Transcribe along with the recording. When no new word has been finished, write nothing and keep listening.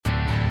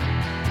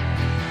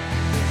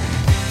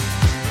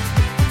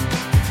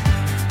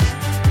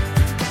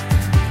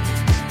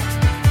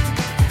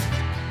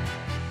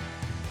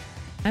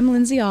I'm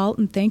Lindsay Alt,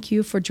 and thank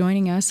you for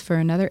joining us for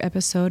another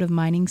episode of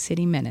Mining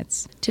City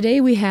Minutes.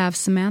 Today we have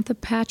Samantha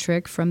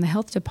Patrick from the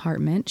Health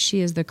Department. She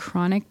is the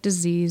Chronic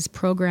Disease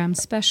Program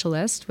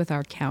Specialist with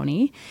our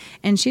county,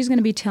 and she's going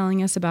to be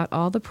telling us about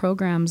all the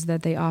programs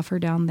that they offer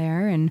down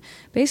there and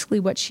basically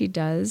what she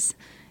does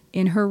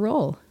in her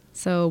role.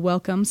 So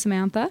welcome,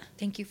 Samantha.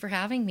 Thank you for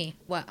having me.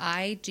 What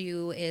I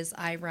do is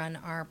I run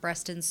our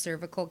breast and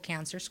cervical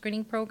cancer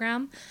screening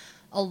program.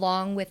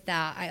 Along with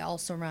that, I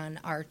also run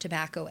our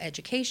tobacco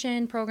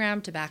education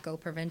program, tobacco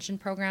prevention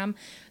program.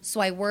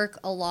 So I work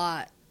a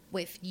lot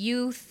with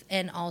youth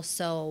and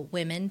also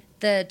women.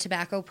 The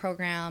tobacco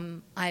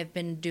program I've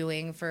been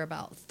doing for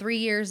about 3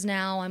 years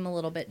now. I'm a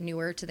little bit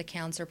newer to the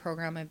cancer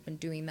program. I've been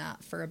doing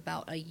that for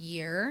about a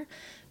year.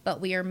 But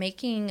we are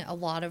making a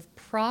lot of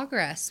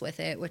progress with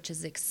it, which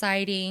is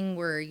exciting.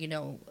 We're,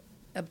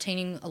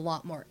 obtaining a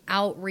lot more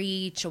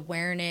outreach,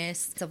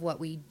 awareness of what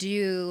we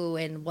do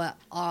and what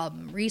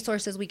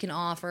resources we can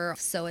offer.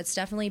 So it's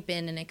definitely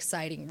been an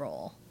exciting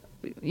role.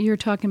 You're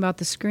talking about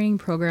the screening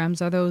programs.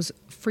 Are those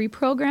free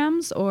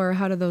programs or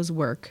how do those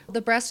work?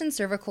 The breast and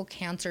cervical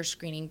cancer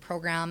screening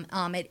program,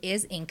 it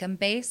is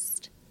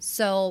income-based.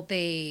 So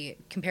they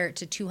compare it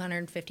to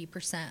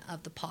 250%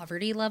 of the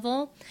poverty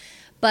level.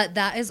 But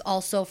that is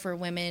also for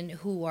women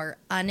who are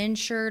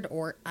uninsured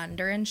or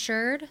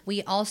underinsured.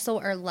 We also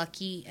are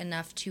lucky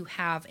enough to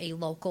have a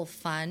local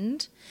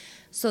fund.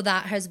 So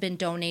that has been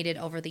donated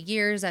over the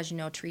years. As you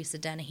know, Teresa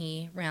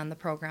Dennehy ran the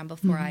program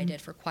before I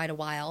did for quite a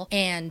while.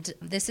 And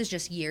this is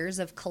just years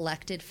of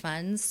collected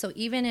funds. So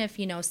even if,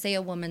 say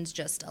a woman's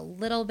just a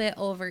little bit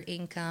over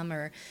income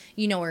or,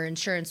 her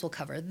insurance will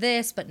cover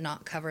this but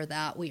not cover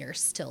that, we are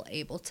still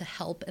able to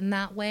help in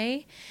that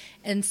way.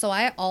 And so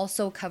I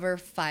also cover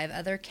 5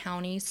 other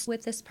counties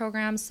with this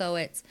program. So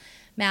it's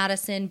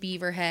Madison,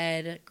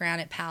 Beaverhead,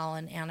 Granite Powell,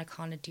 and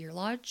Anaconda Deer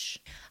Lodge.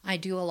 I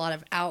do a lot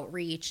of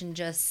outreach and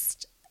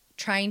just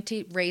trying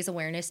to raise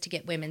awareness to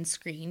get women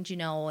screened,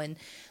 and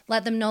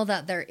let them know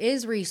that there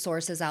is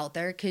resources out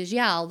there. Because,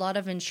 a lot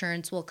of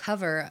insurance will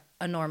cover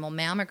a normal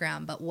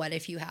mammogram, but what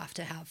if you have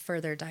to have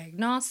further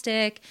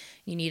diagnostic,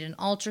 you need an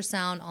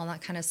ultrasound, all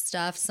that kind of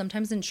stuff.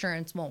 Sometimes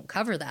insurance won't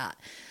cover that.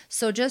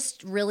 So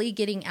just really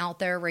getting out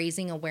there,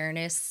 raising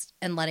awareness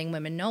and letting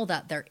women know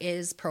that there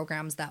is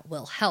programs that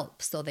will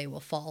help, so they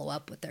will follow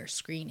up with their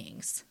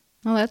screenings.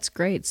 Oh, that's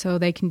great. So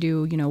they can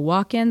do,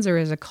 walk-ins, or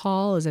is it a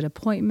call? Is it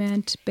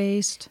appointment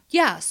based?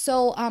 Yeah.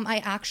 So I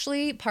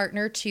actually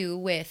partner too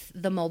with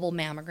the mobile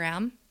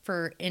mammogram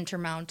for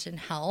Intermountain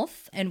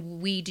Health.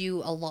 And we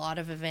do a lot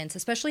of events,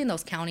 especially in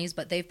those counties,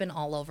 but they've been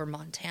all over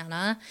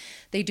Montana.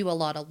 They do a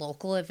lot of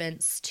local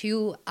events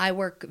too. I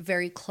work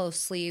very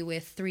closely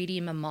with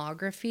 3D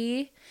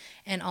mammography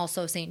and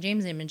also St.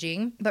 James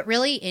Imaging. But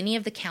really, any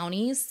of the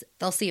counties,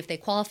 they'll see if they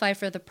qualify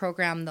for the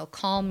program, they'll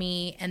call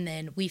me, and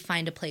then we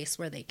find a place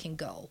where they can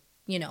go,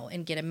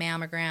 and get a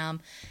mammogram,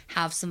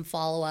 have some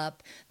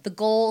follow-up. The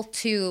goal,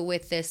 too,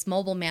 with this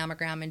mobile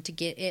mammogram and to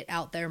get it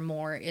out there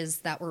more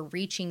is that we're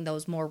reaching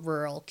those more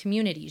rural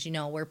communities,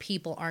 where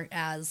people aren't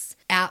as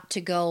apt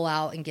to go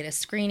out and get a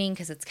screening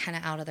because it's kind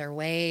of out of their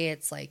way.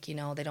 It's like, they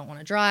don't want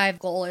to drive.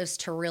 Goal is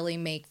to really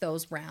make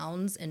those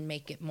rounds and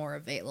make it more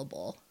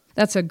available.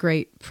 That's a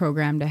great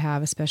program to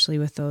have, especially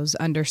with those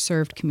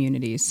underserved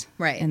communities.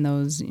 Right. And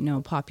those,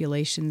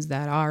 populations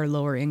that are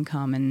lower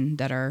income and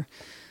that are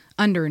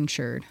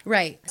underinsured.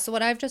 Right. So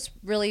what I've just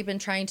really been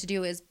trying to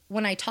do is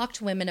when I talk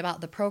to women about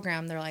the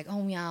program, they're like,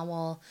 oh yeah,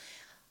 well,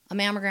 a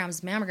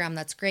mammogram's mammogram.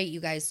 That's great. You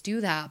guys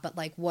do that. But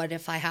what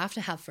if I have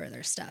to have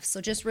further stuff?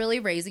 So just really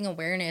raising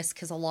awareness,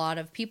 because a lot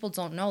of people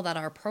don't know that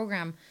our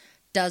program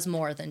does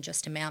more than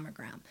just a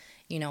mammogram.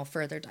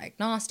 Further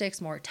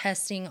diagnostics, more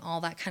testing,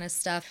 all that kind of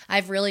stuff.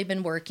 I've really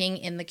been working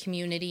in the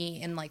community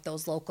in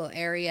those local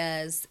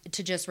areas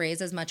to just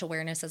raise as much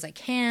awareness as I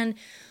can.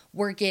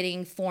 We're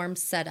getting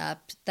forms set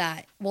up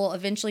that will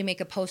eventually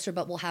make a poster,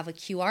 but we'll have a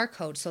QR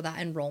code, so that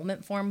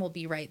enrollment form will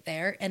be right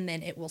there, and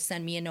then it will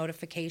send me a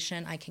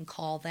notification. I can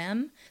call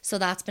them. So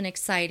that's been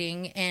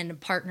exciting, and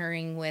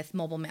partnering with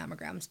mobile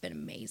mammogram's been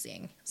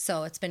amazing.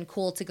 So it's been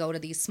cool to go to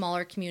these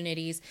smaller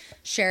communities.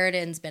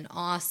 Sheridan's been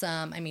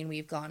awesome. I mean,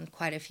 we've gone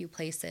quite a few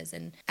places,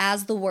 and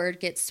as the word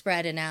gets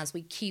spread and as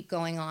we keep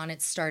going on,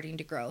 it's starting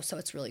to grow. So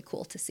it's really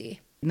cool to see.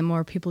 The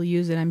more people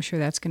use it, I'm sure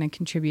that's going to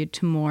contribute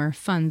to more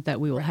funds that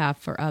we will have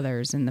for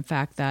others. And the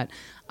fact that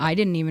I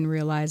didn't even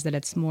realize that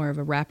it's more of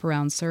a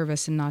wraparound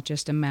service and not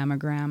just a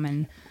mammogram.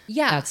 And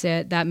that's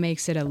it. That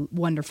makes it a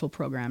wonderful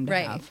program to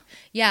have.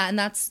 Yeah, and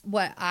that's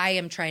what I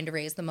am trying to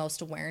raise the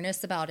most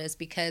awareness about, is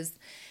because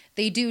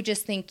they do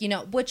just think,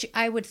 which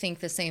I would think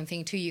the same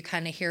thing too. You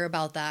kind of hear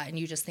about that and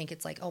you just think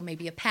it's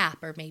maybe a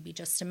PAP or maybe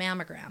just a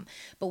mammogram.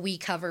 But we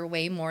cover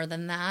way more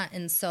than that.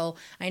 And so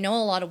I know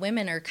a lot of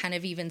women are kind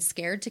of even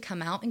scared to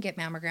come out and get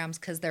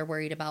mammograms because they're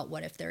worried about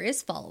what if there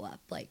is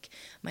follow-up.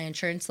 My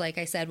insurance, like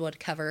I said, would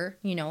cover,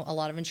 a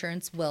lot of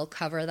insurance will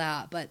cover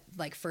that. But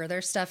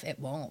further stuff, it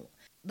won't.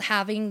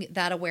 having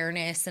that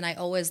awareness, and I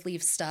always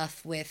leave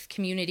stuff with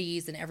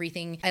communities and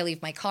everything. I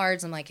leave my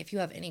cards. I'm like, if you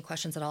have any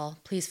questions at all,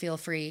 please feel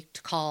free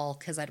to call,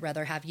 because I'd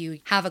rather have you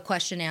have a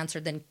question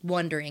answered than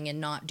wondering and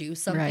not do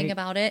something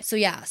about it. So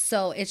yeah,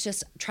 so it's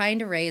just trying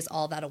to raise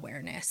all that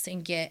awareness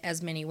and get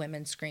as many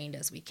women screened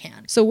as we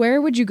can. So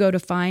where would you go to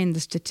find the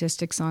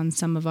statistics on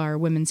some of our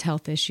women's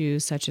health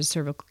issues, such as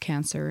cervical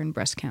cancer and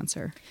breast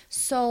cancer?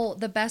 So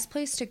the best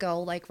place to go,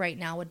 like right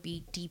now, would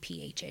be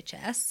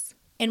DPHHS.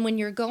 And when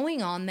you're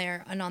going on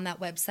there and on that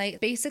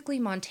website, basically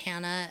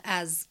Montana,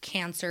 as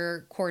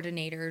cancer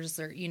coordinators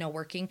or,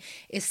 working,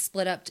 is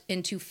split up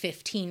into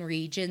 15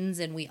 regions,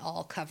 and we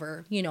all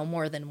cover,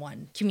 more than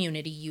one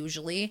community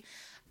usually.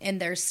 And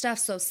there's stuff.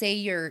 So say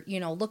you're,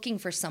 looking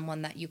for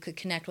someone that you could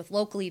connect with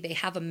locally. They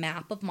have a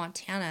map of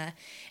Montana,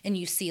 and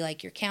you see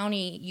like your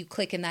county, you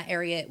click in that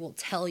area, it will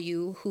tell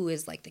you who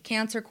is like the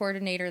cancer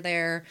coordinator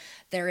there,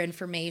 their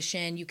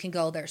information. You can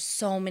go, there's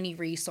so many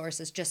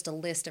resources, just a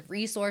list of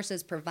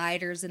resources,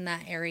 providers in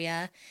that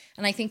area.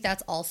 And I think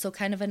that's also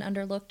kind of an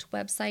underlooked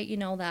website,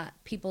 that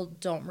people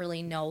don't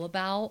really know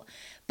about.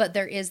 But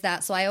there is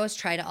that. So I always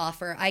try to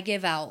offer, I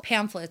give out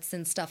pamphlets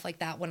and stuff like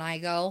that when I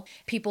go.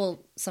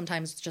 People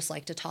sometimes just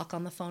like to talk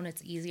on the phone.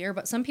 It's easier.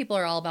 But some people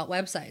are all about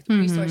websites,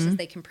 resources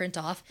they can print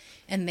off,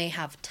 and they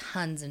have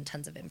tons and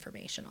tons of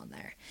information on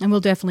there. And we'll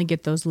definitely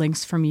get those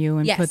links from you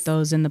and put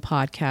those in the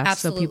podcast.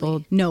 Absolutely. So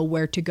people know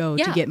where to go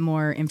to get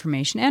more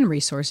information and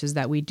resources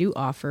that we do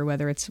offer,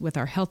 whether it's with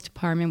our health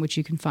department, which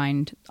you can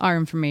find our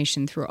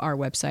information through our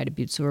website at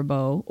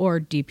Butte-Silver-Bow, or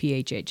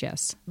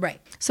DPHHS. Right.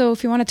 So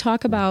if you want to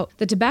talk about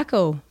the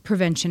tobacco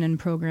prevention and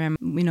program,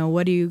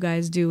 what do you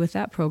guys do with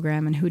that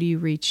program, and who do you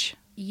reach?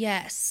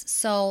 Yes.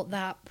 So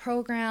that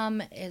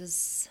program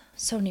is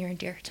so near and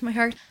dear to my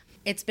heart.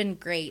 It's been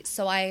great.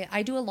 So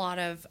I do a lot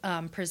of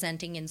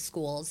presenting in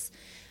schools.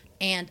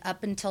 And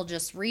up until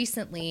just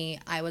recently,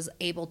 I was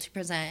able to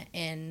present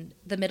in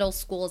the middle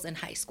schools and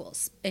high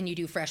schools. And you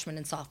do freshman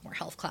and sophomore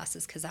health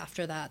classes, because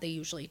after that, they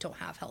usually don't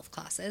have health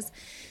classes.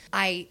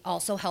 I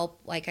also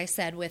help, like I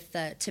said, with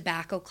the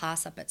tobacco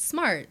class up at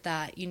SMART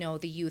that,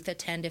 the youth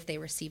attend if they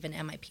receive an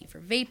MIP for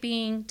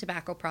vaping,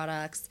 tobacco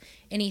products,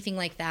 anything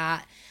like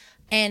that.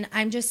 And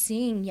I'm just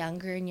seeing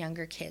younger and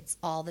younger kids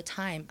all the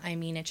time. I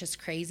mean, it's just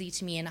crazy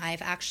to me. And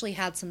I've actually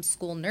had some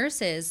school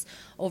nurses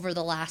over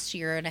the last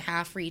year and a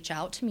half reach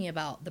out to me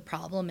about the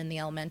problem in the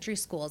elementary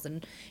schools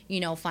and,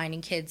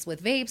 finding kids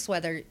with vapes,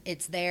 whether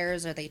it's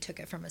theirs or they took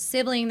it from a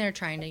sibling, they're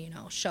trying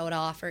to, show it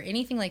off or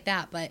anything like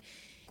that. But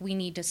we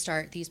need to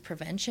start these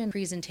prevention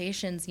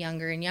presentations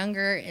younger and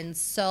younger. And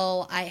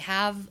so I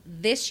have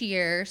this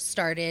year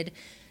started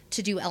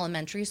to do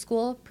elementary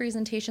school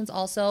presentations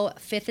also,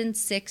 5th and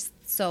 6th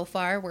so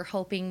far. We're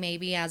hoping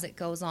maybe as it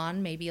goes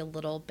on, maybe a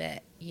little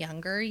bit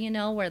younger,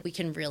 where we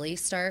can really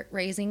start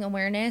raising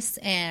awareness.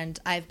 And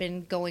I've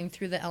been going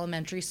through the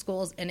elementary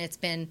schools, and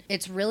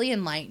it's really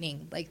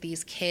enlightening. Like,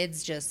 these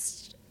kids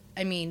just,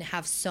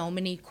 have so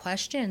many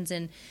questions.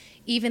 And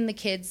even the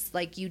kids,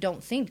 like, you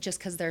don't think just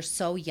because they're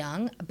so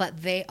young,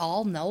 but they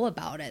all know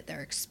about it.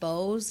 They're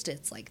exposed.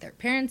 It's like their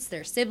parents,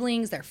 their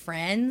siblings, their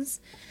friends.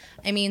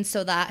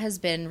 So that has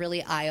been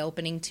really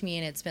eye-opening to me,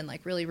 and it's been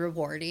like really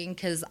rewarding,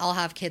 because I'll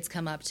have kids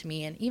come up to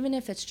me, and even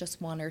if it's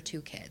just 1 or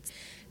 2 kids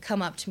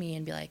come up to me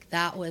and be like,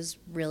 that was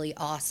really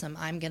awesome.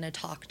 I'm going to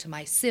talk to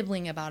my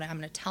sibling about it. I'm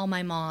going to tell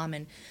my mom.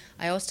 And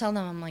I always tell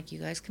them, I'm like, you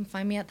guys can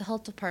find me at the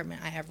health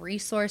department. I have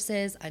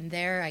resources. I'm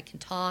there. I can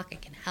talk. I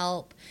can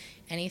help.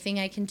 Anything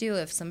I can do.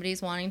 If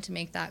somebody's wanting to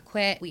make that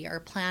quit, we are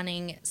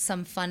planning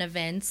some fun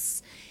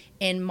events.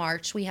 In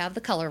March, we have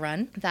the Color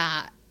Run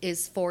that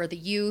is for the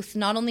youth,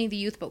 not only the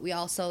youth, but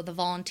the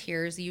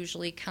volunteers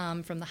usually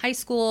come from the high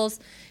schools,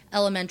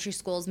 elementary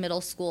schools,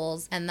 middle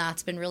schools, and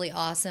that's been really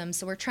awesome.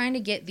 So we're trying to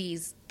get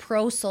these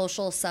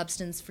pro-social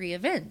substance-free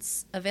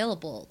events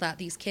available that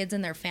these kids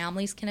and their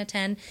families can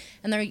attend,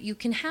 and you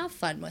can have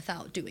fun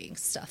without doing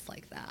stuff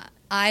like that.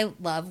 I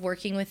love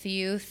working with the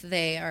youth.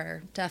 They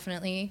are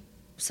definitely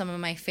some of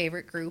my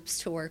favorite groups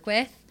to work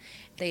with.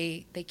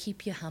 They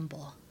keep you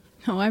humble.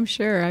 Oh, I'm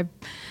sure.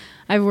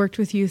 I've worked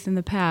with youth in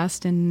the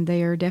past, and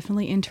they are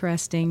definitely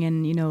interesting.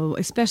 And,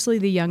 especially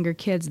the younger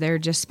kids, they're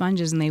just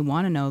sponges, and they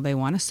want to know, they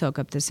want to soak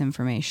up this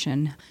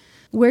information.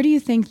 Where do you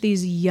think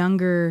these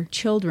younger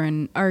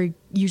children are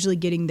usually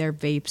getting their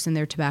vapes and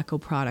their tobacco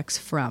products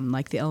from,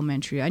 like the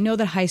elementary? I know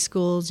that high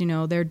schools,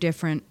 they're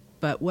different.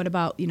 But what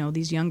about,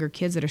 these younger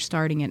kids that are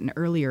starting at an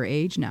earlier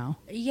age now?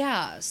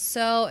 Yeah,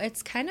 so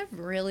it's kind of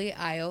really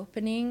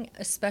eye-opening,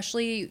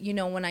 especially,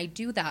 when I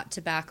do that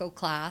tobacco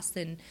class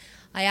and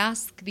I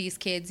ask these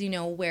kids,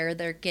 where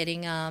they're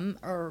getting them,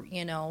 or,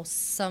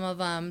 some of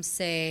them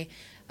say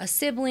a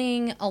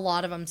sibling, a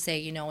lot of them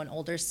say, an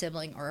older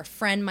sibling, or a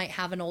friend might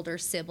have an older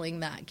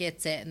sibling that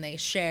gets it and they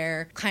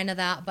share kind of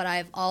that. But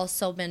I've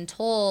also been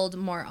told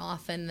more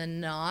often than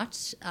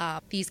not,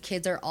 these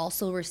kids are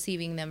also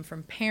receiving them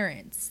from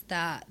parents,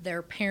 that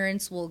their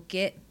parents will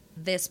get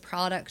this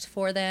product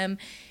for them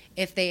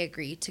if they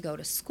agree to go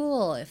to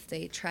school, if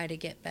they try to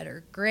get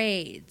better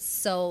grades.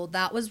 So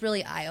that was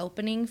really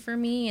eye-opening for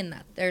me, and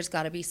that there's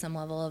got to be some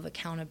level of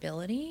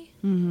accountability.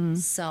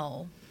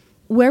 So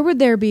where would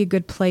there be a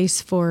good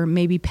place for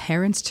maybe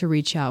parents to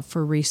reach out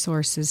for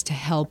resources to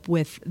help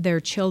with their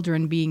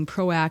children being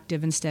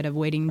proactive instead of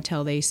waiting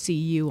until they see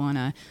you on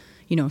a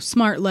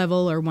smart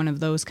level or one of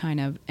those kind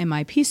of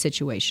MIP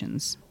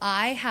situations?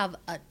 I have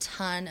a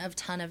ton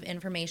of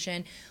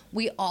information.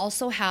 We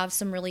also have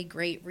some really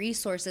great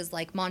resources.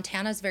 Like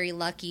Montana's very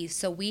lucky.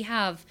 So we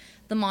have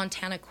the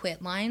Montana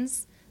Quit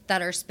lines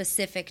that are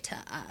specific to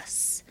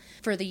us.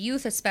 For the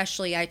youth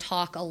especially, I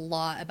talk a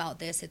lot about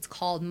this. It's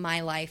called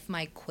My Life,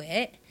 My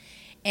Quit.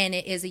 And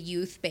it is a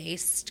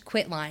youth-based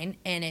quit line.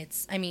 And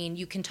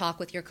you can talk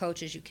with your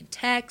coaches. You can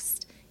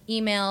text,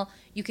 email,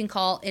 you can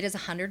call. It is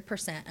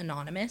 100%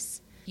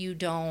 anonymous. You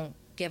don't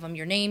give them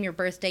your name, your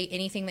birth date,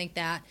 anything like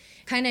that.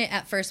 Kind of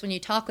at first when you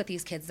talk with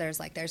these kids, there's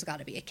got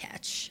to be a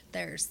catch.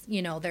 There's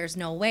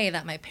no way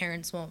that my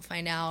parents won't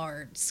find out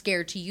or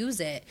scared to use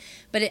it.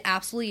 But it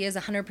absolutely is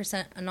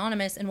 100%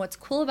 anonymous. And what's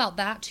cool about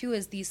that too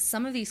is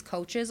some of these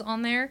coaches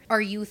on there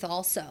are youth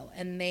also,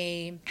 and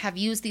they have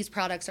used these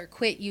products or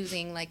quit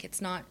using. Like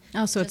it's not.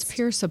 Oh, so it's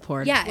peer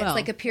support. Yeah, as well. It's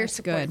like a peer That's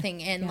support good.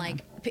 thing.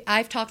 And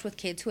I've talked with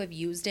kids who have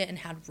used it and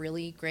had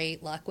really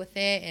great luck with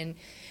it, and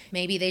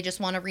maybe they just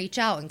want to reach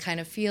out and kind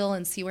of feel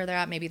and see where they're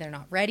at. Maybe they're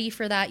not ready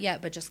for that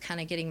yet, but just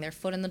kind of getting their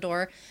foot in the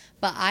door.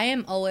 But I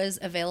am always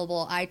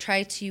available. I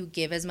try to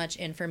give as much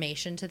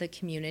information to the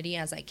community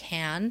as I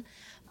can.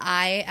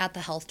 I, at the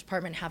health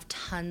department, have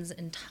tons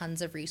and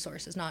tons of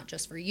resources, not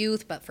just for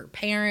youth, but for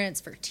parents,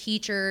 for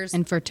teachers.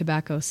 And for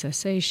tobacco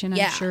cessation,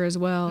 Yeah. I'm sure, as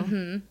well.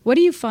 What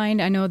do you find?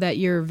 I know that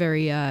you're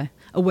very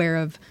aware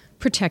of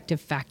protective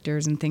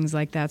factors and things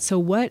like that. So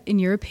what, in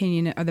your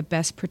opinion, are the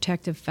best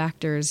protective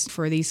factors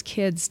for these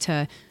kids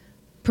to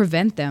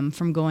prevent them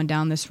from going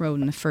down this road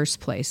in the first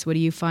place? What do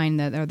you find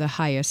that are the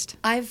highest?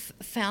 I've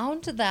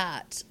found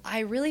that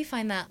I really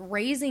find that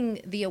raising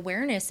the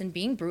awareness and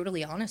being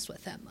brutally honest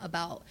with them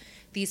about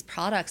these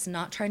products,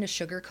 not trying to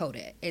sugarcoat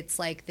it. It's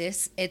like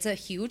it's a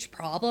huge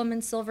problem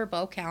in Silver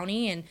Bow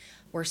County, and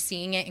we're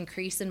seeing it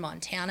increase in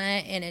Montana,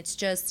 and it's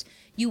just,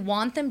 you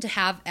want them to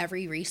have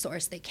every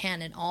resource they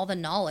can and all the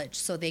knowledge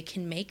so they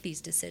can make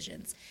these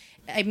decisions.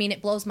 I mean,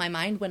 it blows my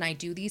mind when I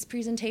do these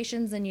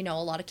presentations, and a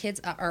lot of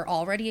kids are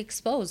already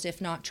exposed, if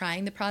not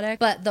trying the product.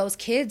 But those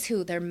kids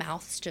who their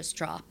mouths just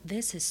drop,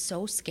 this is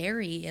so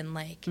scary,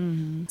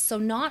 and so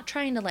not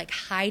trying to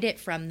hide it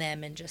from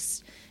them and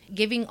just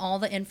giving all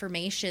the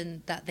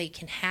information that they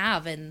can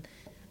have. And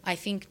I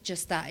think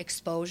just that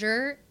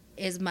exposure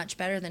is much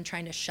better than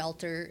trying to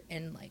shelter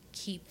and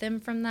keep them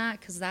from that,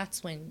 because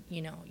that's when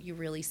you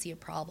really see a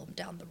problem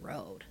down the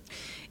road.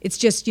 It's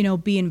just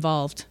be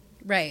involved.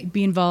 Right.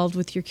 Be involved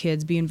with your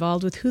kids. Be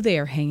involved with who they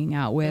are hanging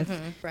out with.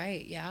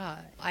 Right, yeah.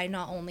 I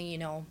not only,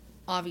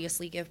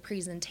 obviously give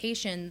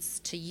presentations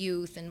to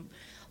youth, and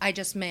I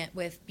just met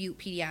with Butte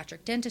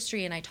Pediatric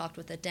Dentistry, and I talked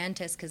with a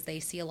dentist because they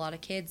see a lot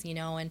of kids,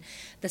 and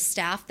the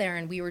staff there,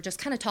 and we were just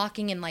kind of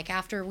talking, and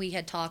after we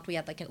had talked, we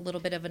had a little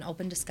bit of an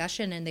open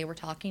discussion, and they were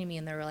talking to me,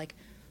 and they were like,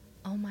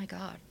 oh my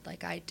God,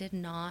 I did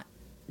not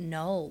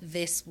know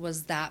this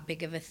was that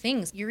big of a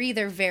thing. You're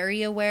either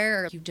very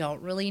aware or you don't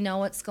really know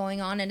what's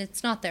going on, and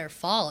it's not their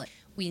fault.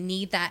 We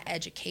need that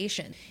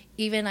education.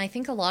 Even I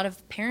think a lot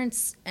of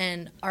parents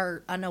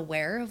are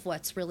unaware of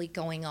what's really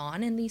going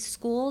on in these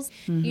schools,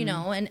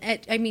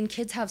 and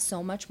kids have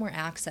so much more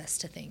access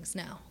to things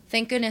now.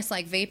 Thank goodness,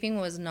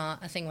 vaping was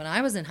not a thing when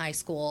I was in high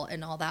school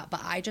and all that,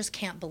 but I just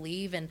can't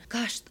believe, and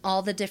gosh,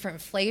 all the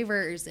different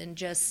flavors and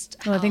just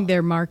Well, I think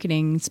they're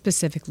marketing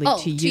specifically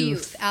to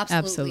youth.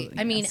 Absolutely.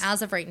 I mean, yes.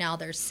 as of right now,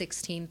 there's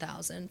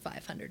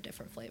 16,500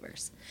 different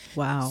flavors.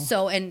 Wow.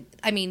 So, and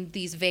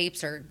these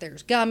vapes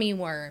there's gummy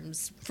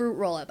worms, fruit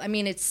roll-up.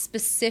 It's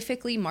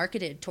specifically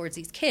marketed towards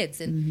these kids.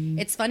 And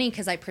it's funny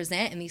because I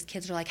present and these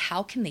kids are like,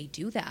 how can they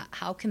do that?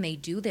 How can they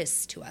do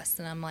this to us?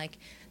 And I'm like,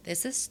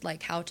 this is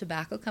how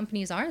tobacco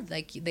companies are.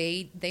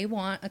 They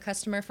want a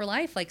customer for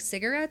life.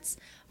 Cigarettes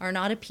are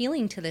not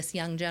appealing to this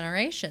young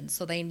generation.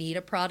 So they need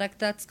a product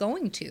that's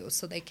going to,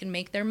 so they can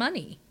make their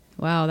money.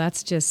 Wow,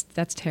 that's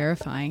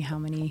terrifying how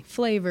many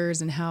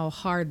flavors and how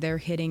hard they're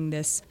hitting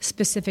this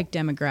specific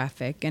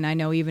demographic. And I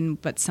know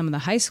but some of the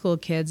high school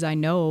kids I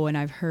know, and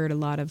I've heard a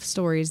lot of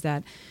stories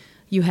that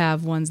you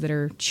have ones that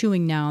are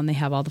chewing now and they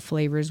have all the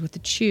flavors with the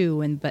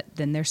chew, but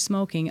then they're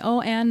smoking.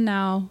 Oh, and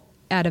now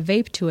add a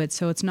vape to it.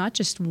 So it's not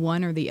just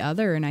one or the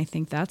other. And I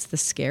think that's the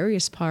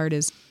scariest part,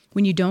 is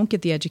when you don't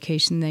get the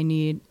education they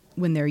need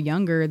when they're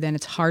younger, then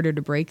it's harder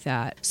to break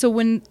that. So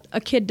when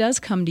a kid does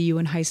come to you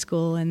in high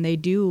school and they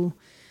do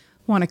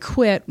want to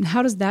quit,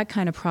 how does that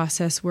kind of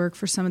process work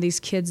for some of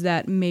these kids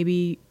that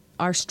maybe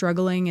are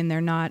struggling and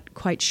they're not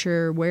quite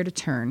sure where to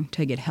turn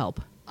to get help?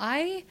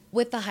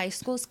 with the high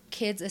school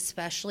kids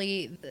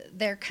especially,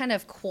 they're kind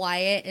of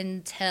quiet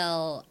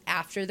until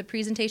after the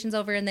presentation's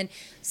over. And then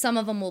some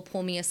of them will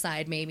pull me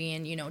aside maybe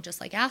and, just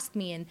like ask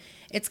me. And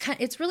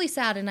it's really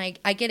sad. And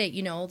I get it,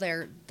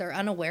 they're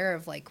unaware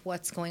of like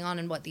what's going on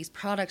and what these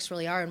products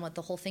really are and what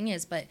the whole thing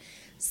is. But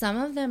some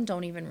of them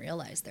don't even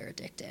realize they're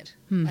addicted.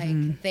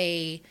 Like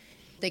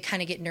they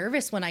kind of get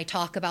nervous when I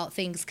talk about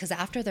things because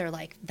after they're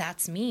like,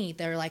 that's me.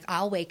 They're like,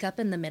 I'll wake up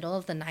in the middle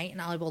of the night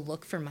and I will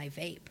look for my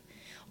vape.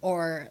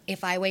 Or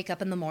if I wake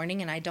up in the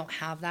morning and I don't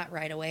have that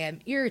right away, I'm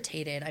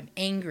irritated, I'm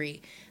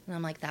angry. And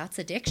I'm like, that's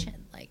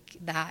addiction, like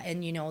that.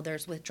 And,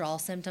 there's withdrawal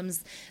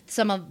symptoms.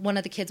 One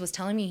of the kids was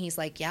telling me, he's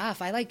like, yeah,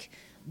 if I like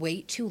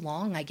wait too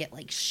long, I get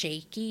like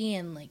shaky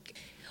and like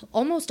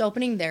almost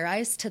opening their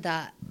eyes to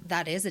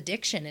that is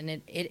addiction. And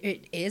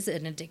it is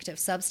an addictive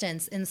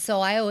substance. And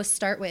so I always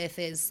start with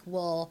is,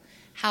 well,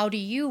 how do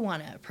you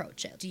want to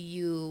approach it?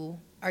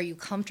 Are you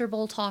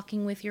comfortable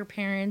talking with your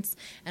parents?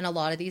 And a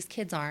lot of these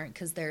kids aren't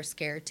because they're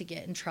scared to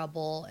get in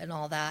trouble and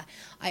all that.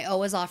 I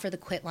always offer the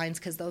quit lines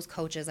because those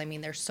coaches,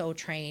 they're so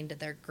trained.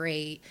 They're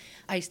great.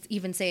 I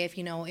even say if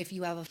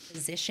you have a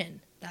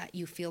physician that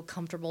you feel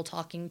comfortable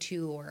talking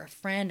to or a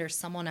friend or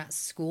someone at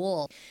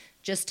school,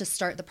 just to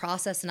start the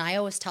process. And I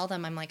always tell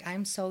them, I'm like,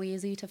 I'm so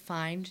easy to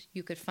find.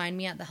 You could find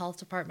me at the health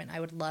department. I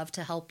would love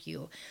to help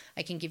you.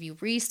 I can give you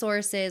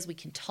resources. We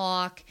can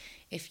talk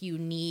if you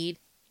need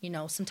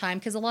some time,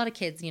 because a lot of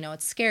kids,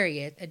 it's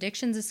scary.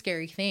 Addiction's a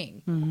scary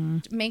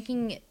thing.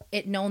 Making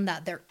it known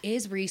that there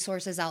is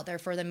resources out there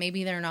for them.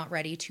 Maybe they're not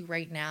ready to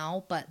right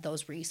now, but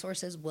those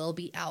resources will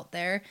be out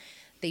there.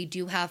 They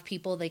do have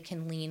people they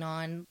can lean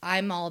on.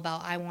 I'm all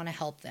about, I want to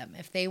help them.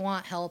 If they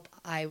want help,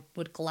 I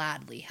would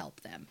gladly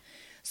help them.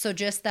 So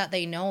just that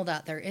they know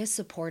that there is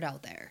support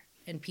out there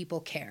and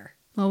people care.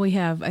 Well,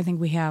 I think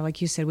we have, like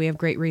you said, we have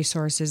great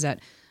resources at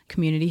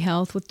community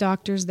health with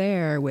doctors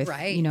there, with,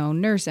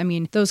 nurse.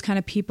 Those kind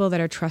of people that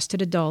are trusted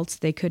adults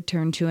they could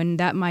turn to, and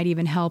that might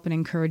even help and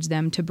encourage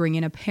them to bring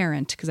in a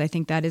parent, because I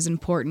think that is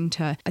important.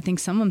 I think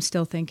some of them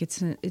still think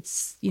it's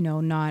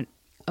not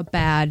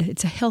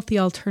it's a healthy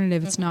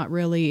alternative. It's not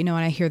really, and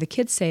I hear the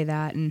kids say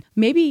that. And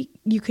maybe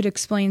you could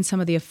explain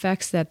some of the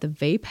effects that the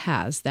vape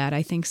has that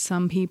I think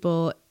some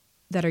people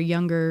that are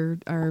younger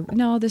are,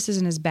 no, this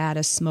isn't as bad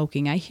as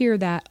smoking. I hear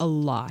that a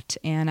lot.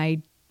 And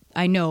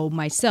I know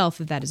myself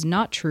that is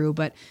not true,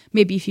 but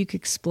maybe if you could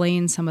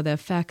explain some of the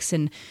effects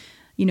and,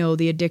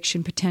 the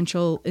addiction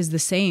potential is the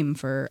same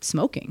for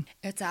smoking.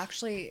 It's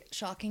actually,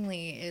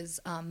 shockingly, is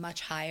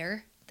much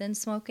higher than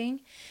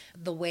smoking.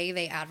 The way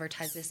they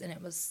advertise this, and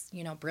it was,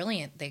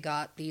 brilliant. They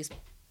got these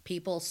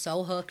people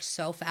so hooked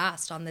so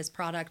fast on this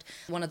product,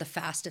 one of the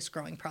fastest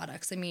growing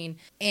products.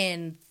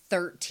 In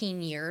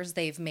 13 years,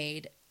 they've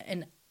made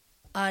an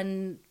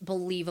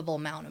unbelievable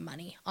amount of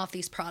money off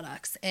these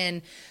products.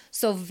 And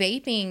so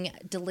vaping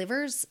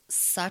delivers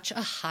such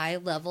a high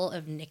level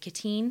of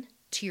nicotine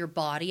to your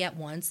body at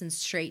once and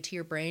straight to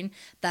your brain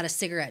that a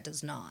cigarette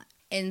does not.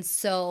 And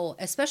so,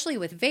 especially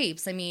with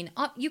vapes,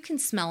 you can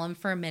smell them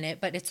for a minute,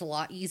 but it's a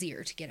lot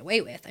easier to get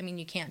away with.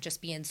 You can't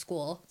just be in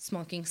school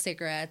smoking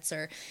cigarettes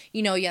or,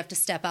 you have to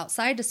step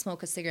outside to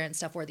smoke a cigarette and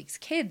stuff, where these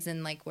kids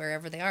and like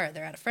wherever they are,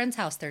 they're at a friend's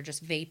house, they're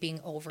just vaping over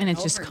and over. And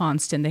it's just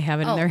constant. They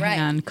have it in their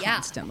hand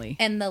constantly.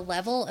 And the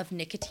level of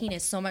nicotine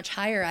is so much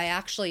higher. I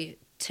actually,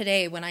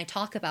 today when I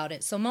talk about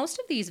it, so most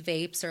of these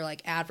vapes are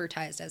like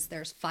advertised as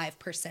there's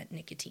 5%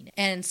 nicotine.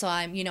 And so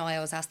I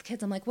always ask the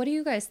kids, I'm like, what do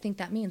you guys think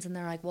that means? And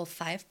they're like, well,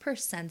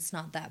 5%'s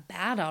not that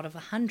bad out of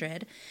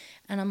 100.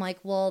 And I'm like,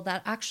 well,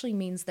 that actually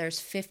means there's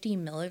 50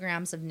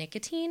 milligrams of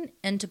nicotine.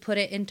 And to put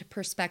it into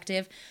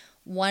perspective,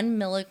 1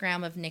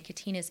 milligram of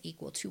nicotine is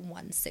equal to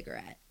 1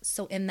 cigarette.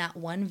 So in that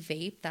one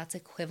vape, that's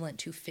equivalent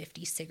to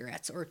 50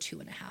 cigarettes or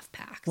 2.5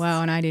 packs.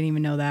 Wow, and I didn't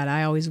even know that.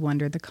 I always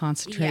wondered the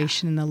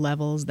concentration and the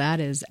levels.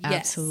 That is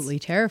absolutely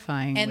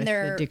terrifying, and with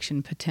the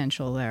addiction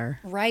potential there.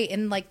 Right,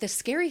 and like the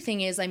scary thing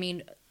is,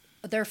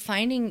 they're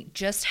finding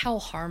just how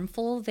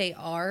harmful they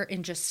are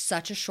in just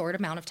such a short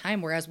amount of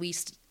time, whereas we've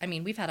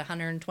had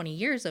 120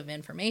 years of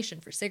information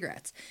for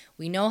cigarettes.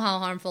 We know how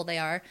harmful they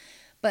are.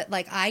 But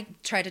like I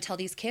try to tell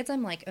these kids,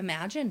 I'm like,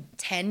 imagine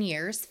 10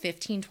 years,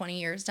 15, 20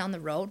 years down the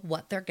road,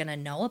 what they're going to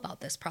know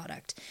about this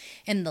product.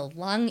 And the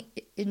lung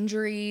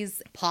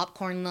injuries,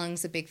 popcorn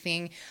lungs, a big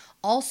thing.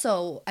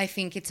 Also, I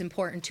think it's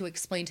important to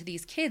explain to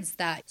these kids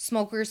that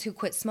smokers who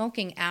quit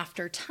smoking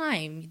after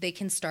time, they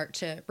can start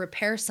to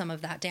repair some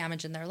of that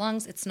damage in their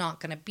lungs. It's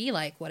not going to be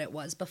like what it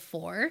was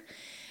before.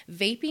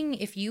 Vaping,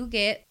 if you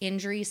get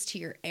injuries to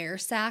your air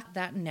sac,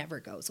 that never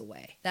goes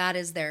away. That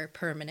is there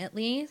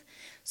permanently.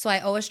 So I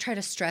always try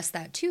to stress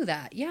that too,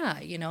 that,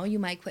 you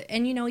might quit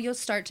and, you'll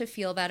start to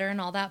feel better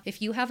and all that.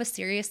 If you have a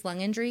serious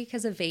lung injury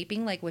because of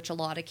vaping, like which a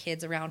lot of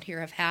kids around here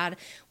have had,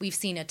 we've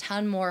seen a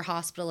ton more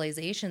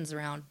hospitalizations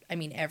around,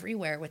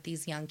 everywhere with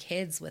these young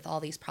kids with all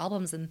these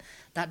problems, and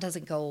that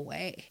doesn't go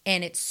away.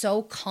 And it's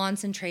so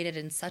concentrated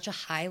in such a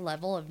high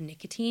level of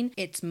nicotine,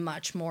 it's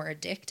much more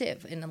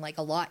addictive and like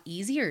a lot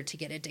easier to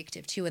get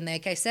addictive to. And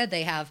like I said,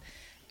 they have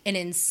an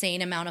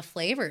insane amount of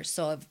flavors.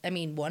 So,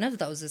 one of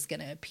those is going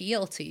to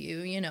appeal to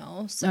you,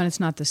 So, And it's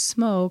not the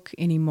smoke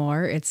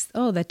anymore. It's,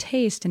 the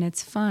taste, and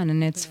it's fun,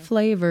 and it's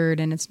flavored,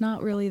 and it's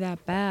not really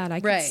that bad. I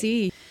could Right.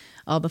 see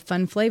all the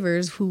fun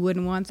flavors. Who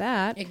wouldn't want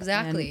that?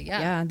 Exactly, And,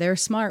 yeah. they're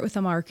smart with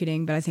the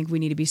marketing, but I think we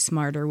need to be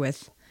smarter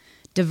with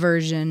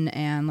diversion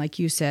and, like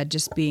you said,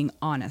 just being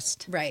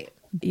honest. Right.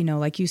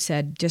 Like you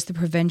said, just the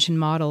prevention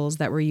models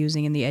that we're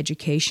using in the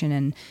education.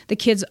 And the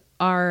kids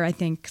are, I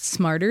think,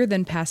 smarter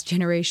than past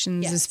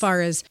generations Yes. as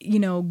far as,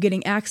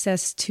 getting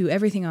access to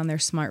everything on their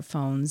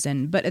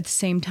smartphones. But at the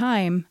same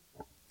time,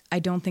 I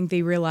don't think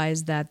they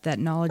realize that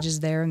knowledge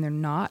is there and they're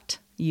not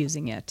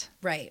using it.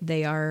 Right.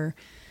 They are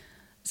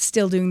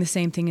still doing the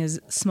same thing as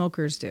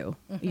smokers do.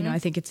 I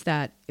think it's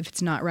that if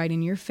it's not right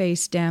in your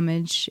face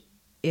damage,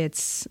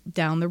 it's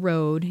down the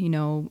road.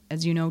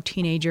 As you know,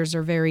 teenagers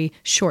are very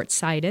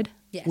short-sighted.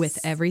 Yes. With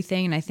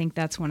everything. And I think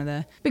that's one of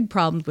the big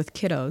problems with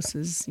kiddos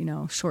is,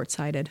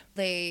 short-sighted.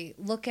 They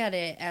look at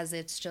it as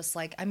it's just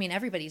like,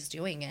 everybody's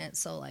doing it.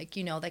 So like,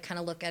 they kind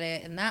of look at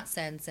it in that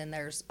sense, and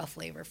there's a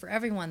flavor for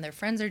everyone. Their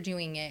friends are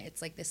doing it.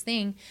 It's like this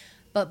thing.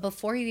 But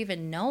before you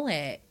even know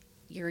it,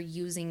 you're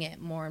using it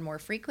more and more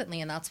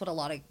frequently. And that's what a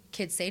lot of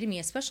kids say to me,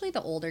 especially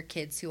the older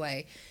kids who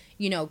I,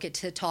 get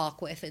to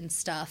talk with and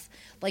stuff,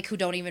 like who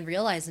don't even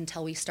realize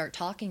until we start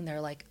talking.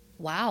 They're like,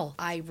 wow,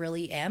 I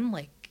really am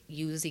like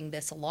using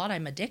this a lot.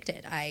 I'm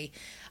addicted. I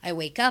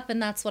wake up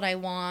and that's what I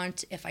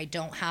want. If I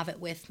don't have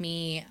it with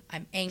me,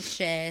 I'm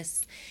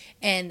anxious.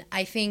 And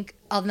I think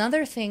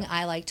another thing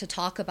I like to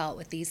talk about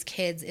with these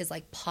kids is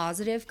like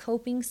positive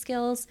coping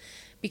skills,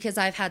 because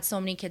I've had so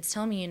many kids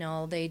tell me,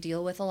 they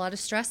deal with a lot of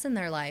stress in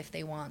their life.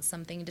 They want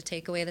something to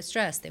take away the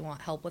stress. They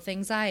want help with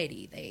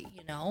anxiety.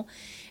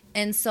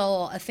 And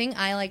so a thing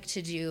I like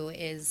to do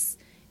is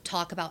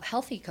talk about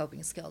healthy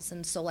coping skills.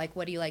 And so like,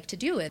 what do you like to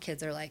do?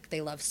 Kids are like, they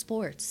love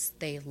sports,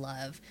 they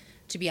love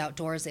to be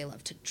outdoors, they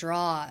love to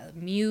draw,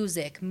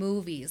 music,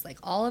 movies, like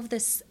all of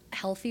this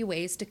healthy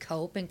ways to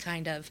cope and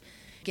kind of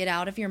get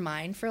out of your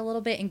mind for a little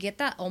bit and get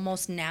that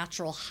almost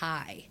natural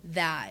high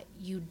that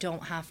you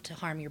don't have to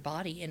harm your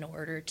body in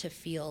order to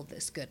feel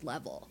this good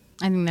level.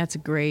 I think that's a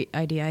great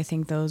idea. I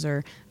think those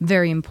are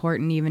very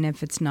important, even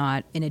if it's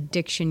not an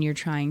addiction you're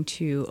trying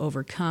to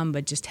overcome,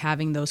 but just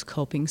having those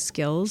coping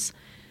skills,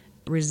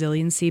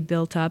 resiliency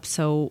built up.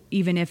 So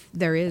even if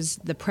there is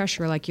the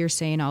pressure, like you're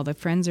saying, all the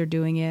friends are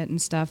doing it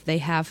and stuff, they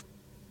have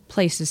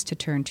places to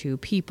turn to,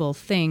 people,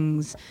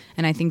 things.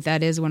 And I think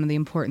that is one of the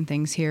important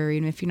things here.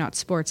 Even if you're not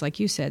sports, like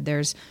you said,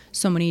 there's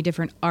so many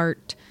different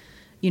art,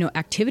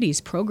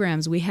 activities,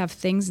 programs. We have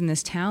things in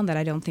this town that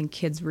I don't think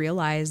kids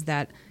realize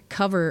that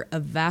cover a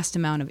vast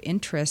amount of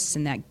interests,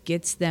 and that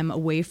gets them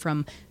away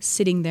from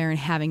sitting there and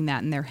having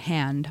that in their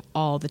hand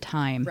all the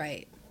time.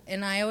 Right.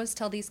 And I always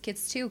tell these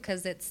kids too,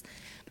 because it's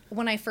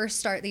when I first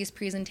start these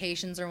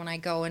presentations or when I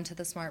go into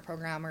the SMART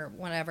program or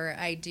whatever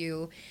I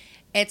do,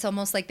 it's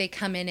almost like they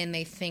come in and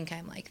they think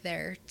I'm like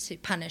there to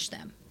punish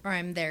them, or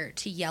I'm there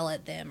to yell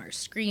at them or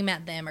scream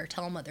at them or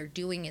tell them what they're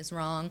doing is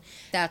wrong.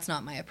 That's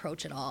not my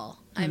approach at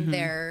all. I'm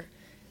there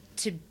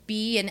to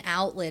be an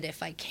outlet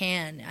if I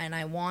can, and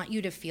I want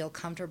you to feel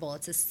comfortable.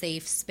 It's a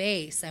safe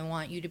space. I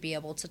want you to be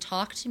able to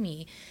talk to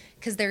me,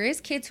 because there is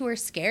kids who are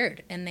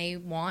scared and they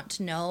want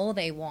to know,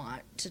 they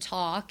want to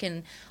talk,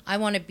 and I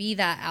want to be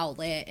that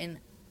outlet and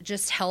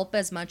just help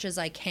as much as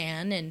I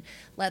can and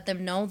let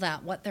them know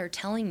that what they're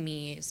telling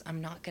me is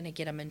I'm not going to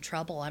get them in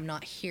trouble. I'm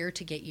not here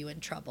to get you in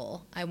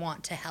trouble. I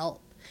want to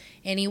help.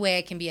 Any way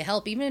I can be a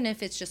help, even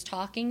if it's just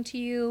talking to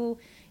you,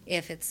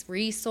 if it's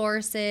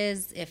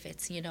resources, if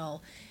it's,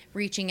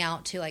 reaching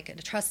out to like a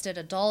trusted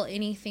adult,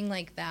 anything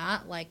like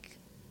that. Like,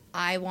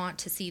 I want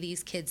to see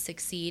these kids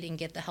succeed and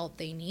get the help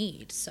they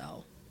need.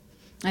 So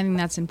I think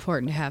that's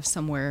important to have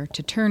somewhere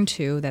to turn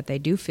to, that they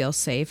do feel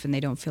safe and they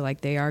don't feel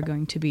like they are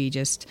going to be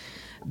just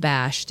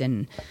bashed.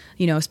 And,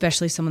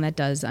 especially someone that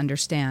does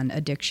understand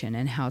addiction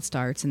and how it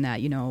starts, and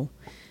that,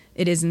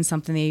 it isn't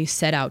something they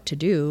set out to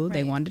do. Right.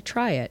 They wanted to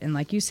try it. And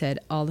like you said,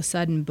 all of a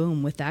sudden,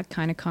 boom, with that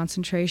kind of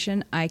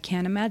concentration, I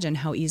can't imagine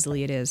how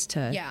easily it is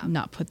to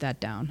not put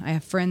that down. I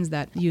have friends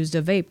that used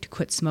a vape to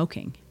quit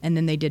smoking, and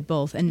then they did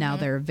both, and now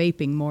they're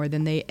vaping more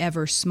than they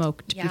ever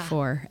smoked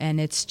before. And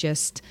it's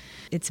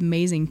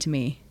amazing to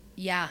me.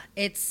 Yeah,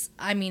 it's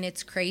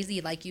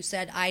crazy. Like you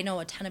said, I know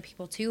a ton of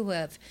people too who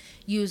have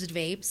used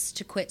vapes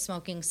to quit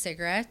smoking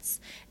cigarettes,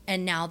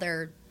 and now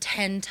they're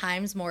 10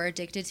 times more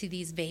addicted to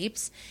these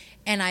vapes.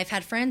 And I've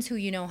had friends who,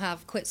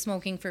 have quit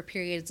smoking for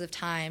periods of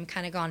time,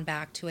 kind of gone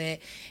back to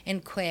it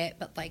and quit,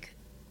 but like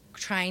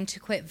trying to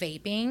quit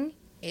vaping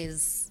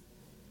is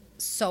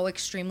so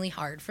extremely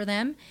hard for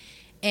them.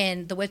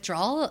 And the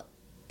withdrawal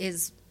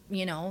is,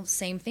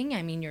 same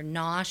thing. You're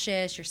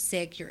nauseous, you're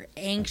sick, you're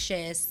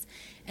anxious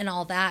and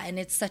all that. And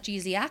it's such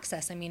easy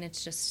access.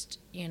 It's just,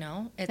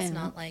 it's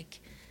not like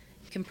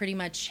can pretty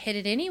much hit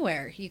it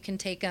anywhere. You can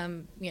take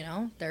them,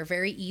 they're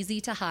very easy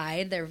to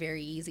hide. They're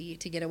very easy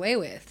to get away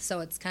with. So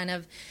it's kind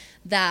of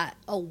that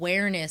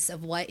awareness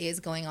of what is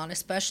going on,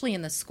 especially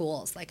in the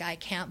schools. Like, I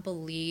can't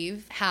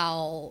believe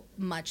how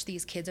much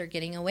these kids are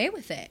getting away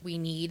with it. We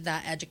need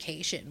that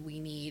education. We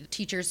need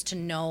teachers to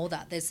know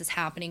that this is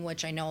happening,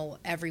 which I know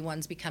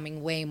everyone's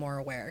becoming way more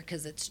aware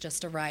because it's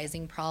just a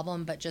rising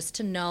problem, but just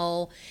to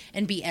know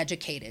and be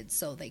educated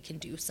so they can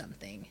do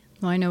something.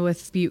 Well, I know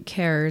with Butte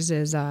Cares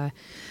is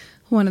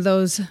one of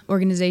those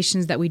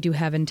organizations that we do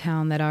have in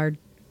town that are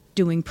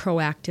doing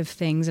proactive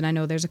things. And I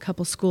know there's a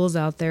couple schools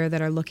out there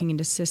that are looking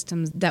into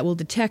systems that will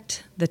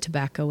detect the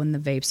tobacco and the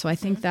vape. So I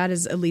think that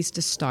is at least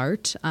a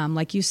start.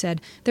 Like you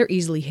said, they're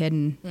easily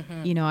hidden.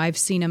 I've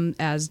seen them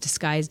as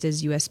disguised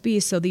as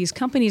USB. So these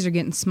companies are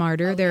getting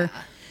smarter.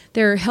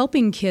 They're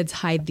helping kids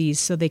hide these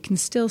so they can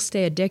still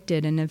stay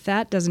addicted. And if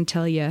that doesn't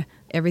tell you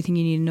everything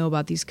you need to know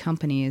about these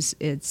companies,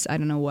 I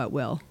don't know what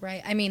will.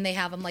 Right. I mean, they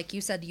have them, like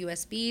you said,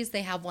 USBs.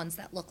 They have ones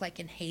that look like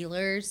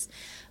inhalers,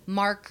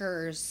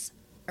 markers,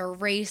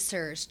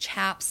 erasers,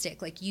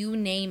 chapstick, like you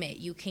name it,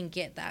 you can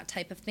get that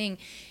type of thing.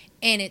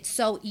 And it's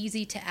so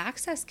easy to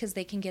access because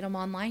they can get them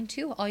online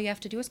too. All you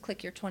have to do is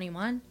click your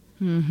 21.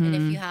 And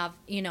if you have,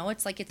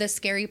 it's like the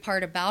scary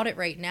part about it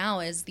right now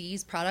is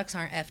these products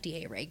aren't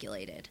FDA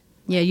regulated.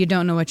 Yeah, you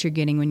don't know what you're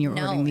getting when you're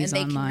ordering these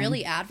online. And they can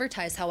really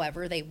advertise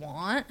however they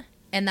want.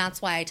 And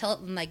that's why I tell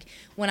them, like,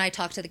 when I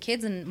talk to the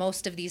kids, and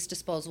most of these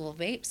disposable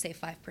vapes say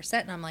 5%,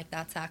 and I'm like,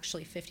 that's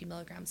actually 50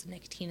 milligrams of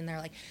nicotine. And they're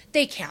like,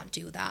 they can't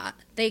do that.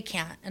 They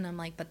can't. And I'm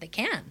like, but they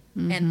can.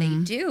 And they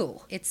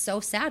do. It's so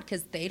sad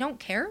because they don't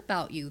care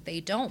about you.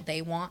 They don't.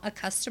 They want a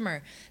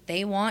customer.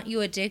 They want you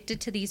addicted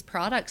to these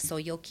products so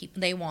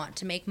they want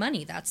to make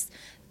money. That's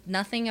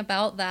nothing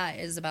about that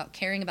is about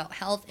caring about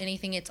health,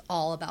 anything. It's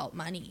all about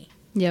money.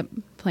 Yep,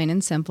 plain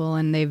and simple,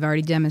 and they've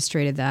already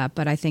demonstrated that.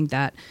 But I think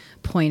that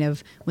point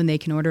of when they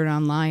can order it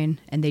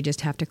online and they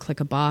just have to click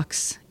a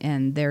box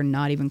and they're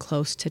not even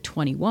close to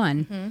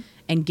 21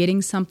 and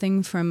getting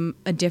something from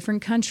a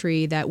different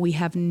country that we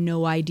have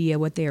no idea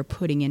what they are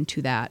putting into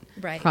that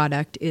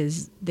product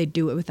is they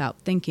do it without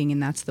thinking,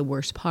 and that's the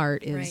worst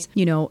part is,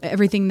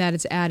 everything that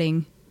it's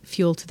adding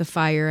fuel to the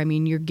fire. I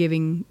mean,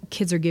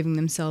 kids are giving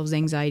themselves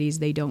anxieties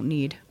they don't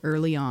need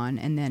early on,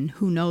 and then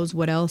who knows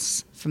what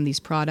else from these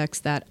products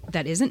that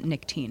isn't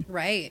nicotine.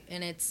 Right,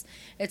 and it's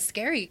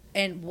scary,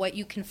 and what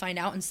you can find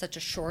out in such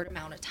a short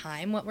amount of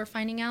time. What we're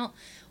finding out,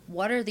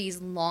 what are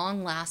these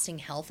long-lasting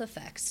health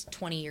effects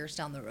 20 years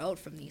down the road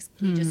from these?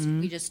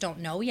 We just don't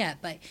know yet.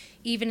 But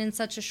even in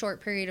such a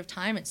short period of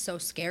time, it's so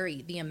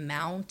scary. The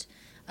amount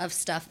of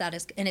stuff that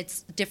is, and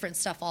it's different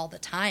stuff all the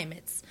time.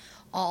 It's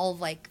all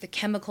like the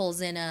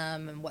chemicals in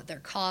them and what they're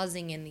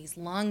causing and these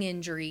lung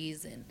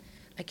injuries, and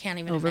I can't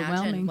even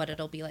imagine what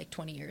it'll be like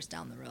 20 years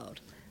down the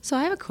road. So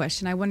I have a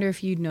question. I wonder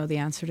if you'd know the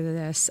answer to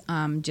this.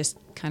 Just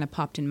kind of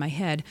popped in my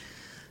head.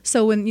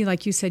 So when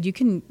like you said, you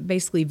can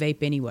basically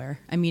vape anywhere.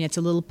 I mean, it's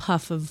a little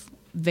puff of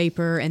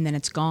vapor and then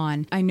it's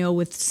gone. I know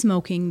with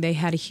smoking, they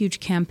had a huge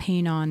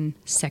campaign on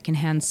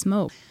secondhand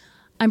smoke.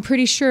 I'm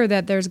pretty sure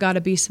that there's got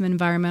to be some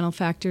environmental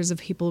factors of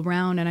people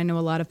around, and I know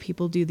a lot of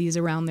people do these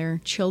around their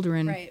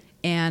children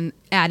and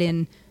add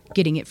in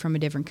getting it from a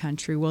different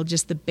country. Well,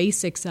 just the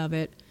basics of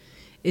it,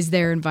 is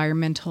there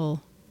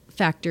environmental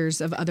factors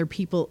of other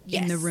people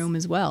in the room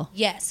as well?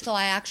 Yes. So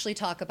I actually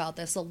talk about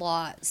this a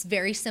lot. It's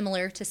very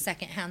similar to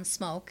secondhand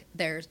smoke.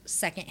 There's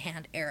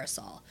secondhand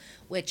aerosol,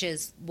 which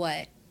is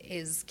what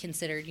is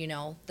considered,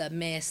 the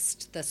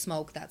mist, the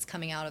smoke that's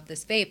coming out of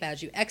this vape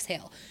as you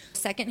exhale.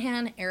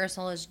 Secondhand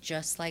aerosol is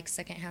just like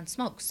secondhand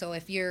smoke. So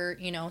if you're,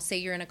 say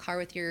you're in a car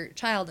with your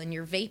child and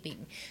you're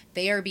vaping,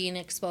 they are being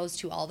exposed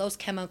to all those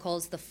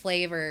chemicals, the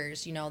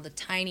flavors, the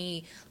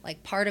tiny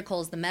like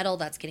particles, the metal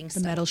that's getting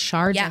stuck. The metal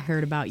shards I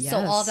heard about, yes. So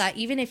all that,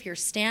 even if you're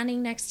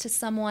standing next to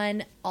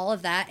someone, all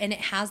of that, and it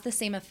has the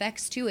same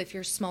effects too if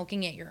you're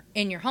smoking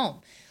in your home.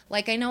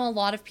 Like, I know a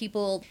lot of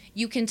people,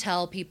 you can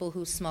tell people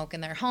who smoke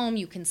in their home,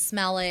 you can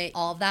smell it,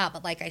 all of that.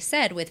 But like I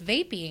said, with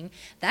vaping,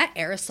 that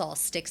aerosol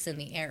sticks in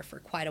the air for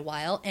quite a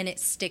while, and it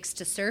sticks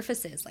to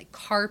surfaces like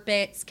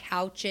carpets,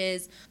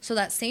 couches. So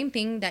that same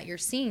thing that you're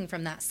seeing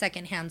from that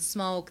secondhand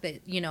smoke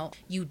that,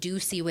 you do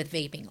see with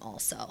vaping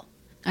also.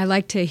 I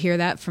like to hear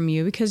that from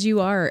you because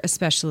you are a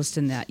specialist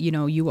in that.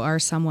 You are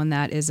someone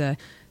that is a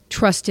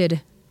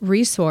trusted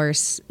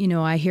resource.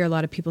 I hear a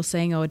lot of people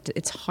saying,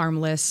 it's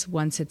harmless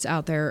once it's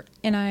out there.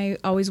 And I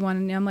always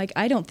I'm like,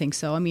 I don't think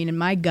so. I mean, in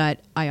my gut,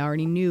 I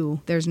already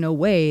knew there's no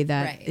way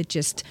that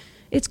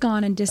it's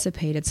gone and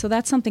dissipated. So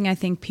that's something I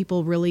think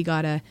people really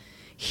got to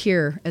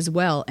hear as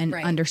well and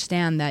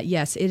understand that,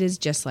 yes, it is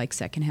just like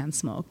secondhand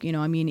smoke.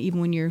 I mean,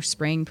 even when you're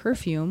spraying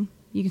perfume,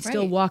 you can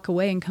still walk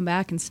away and come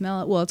back and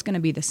smell it. Well, it's going to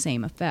be the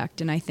same effect.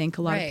 And I think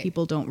a lot of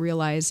people don't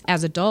realize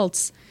as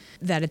adults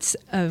that it's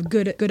a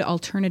good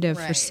alternative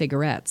for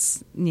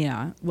cigarettes.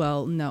 Yeah.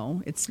 Well,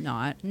 no, it's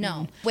not.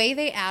 No. The way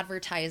they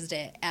advertised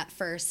it at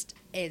first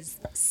is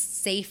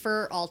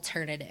safer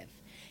alternative.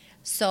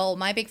 So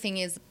my big thing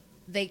is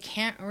they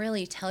can't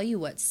really tell you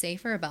what's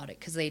safer about it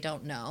because they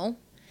don't know.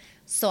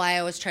 So I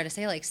always try to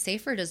say, like,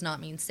 safer does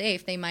not mean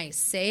safe. They might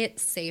say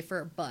it's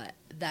safer, but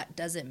that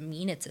doesn't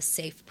mean it's a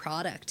safe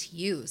product to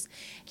use.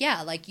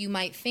 Yeah, like you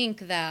might think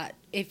that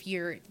if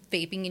you're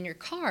vaping in your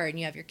car and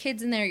you have your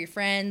kids in there, your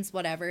friends,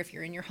 whatever, if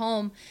you're in your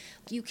home,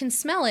 you can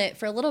smell it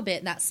for a little bit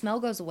and that smell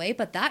goes away,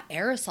 but that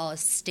aerosol is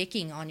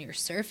sticking on your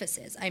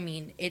surfaces. I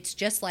mean, it's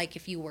just like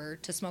if you were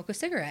to smoke a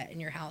cigarette in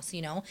your house,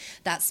 you know,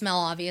 that smell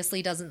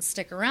obviously doesn't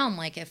stick around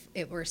like if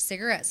it were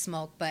cigarette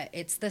smoke, but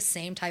it's the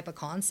same type of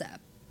concept.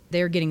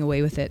 They're getting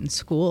away with it in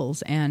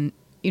schools. And,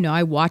 you know,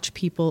 I watch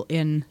people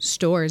in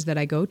stores that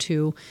I go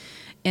to,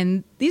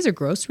 and these are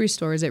grocery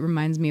stores. It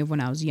reminds me of when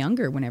I was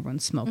younger, when everyone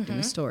smoked in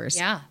the stores.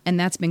 Yeah. And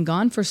that's been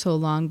gone for so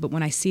long. But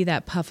when I see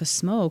that puff of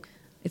smoke,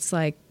 it's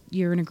like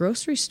you're in a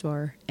grocery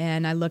store.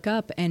 And I look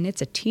up and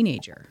it's a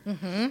teenager.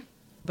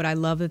 But I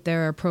love that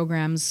there are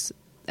programs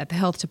at the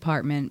health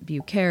department,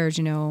 BU Cares,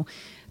 you know,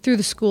 through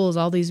the schools,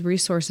 all these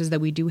resources that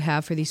we do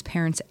have for these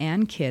parents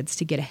and kids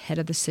to get ahead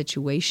of the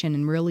situation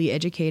and really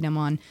educate them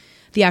on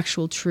the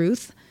actual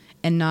truth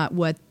and not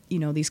what, you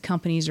know, these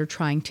companies are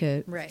trying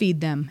to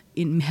feed them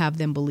and have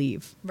them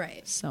believe.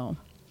 Right. So,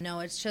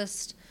 no, it's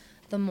just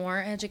the more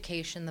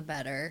education, the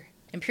better.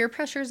 And peer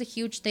pressure is a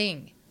huge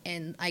thing.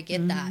 And I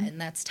get that.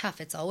 And that's tough.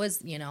 It's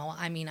always, you know,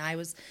 I mean,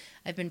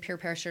 I've been peer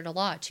pressured a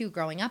lot too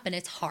growing up, and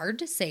it's hard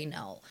to say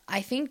no.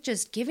 I think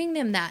just giving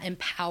them that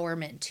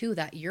empowerment too,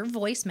 that your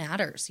voice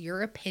matters,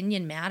 your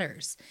opinion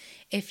matters.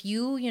 If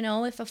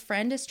if a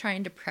friend is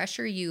trying to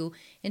pressure you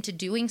into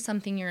doing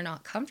something you're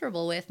not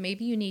comfortable with,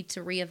 maybe you need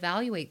to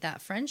reevaluate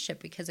that friendship,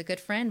 because a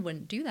good friend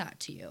wouldn't do that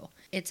to you.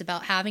 It's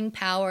about having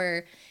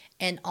power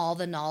and all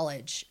the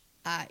knowledge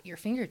at your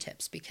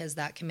fingertips, because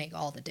that can make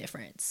all the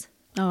difference.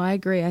 Oh, I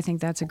agree. I think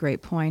that's a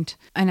great point.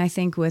 And I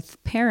think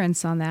with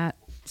parents on that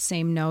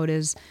same note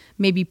is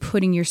maybe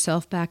putting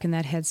yourself back in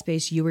that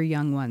headspace you were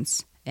young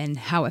once and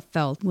how it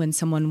felt when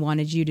someone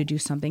wanted you to do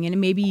something. And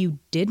maybe you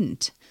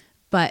didn't,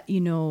 but,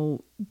 you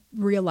know,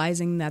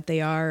 realizing that they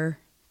are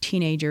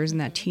teenagers and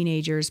that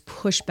teenagers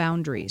push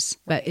boundaries.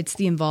 But it's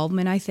the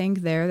involvement, I think,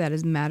 there that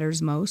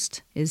matters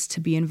most, is to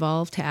be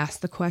involved, to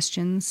ask the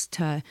questions,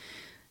 to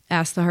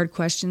ask the hard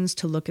questions,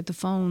 to look at the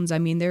phones. I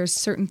mean, there's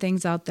certain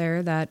things out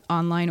there that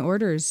online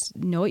orders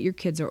know what your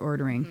kids are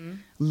ordering.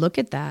 Look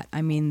at that.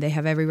 I mean, they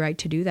have every right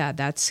to do that.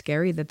 That's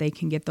scary that they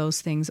can get those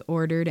things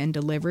ordered and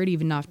delivered,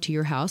 even not to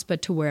your house,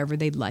 but to wherever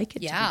they'd like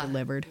it to be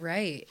delivered.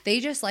 Right. They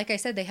just, like I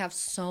said, they have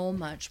so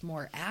much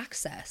more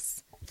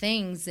access,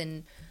 things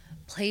and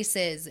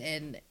places,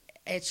 and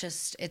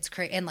it's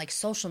crazy. And like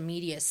social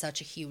media is such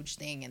a huge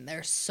thing, and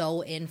they're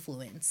so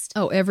influenced.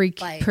 Oh, every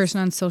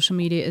person on social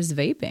media is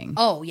vaping.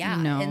 Oh yeah.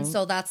 You know? And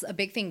so that's a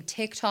big thing.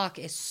 TikTok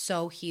is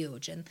so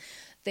huge, and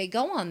they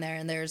go on there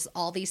and there's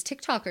all these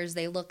TikTokers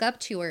they look up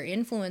to, or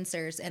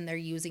influencers, and they're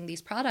using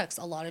these products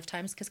a lot of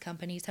times because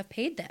companies have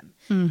paid them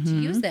to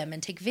use them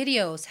and take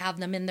videos, have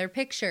them in their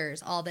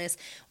pictures, all this,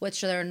 which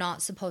they're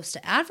not supposed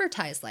to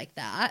advertise like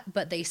that,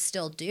 but they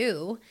still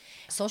do.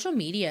 Social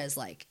media is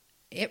like,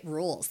 it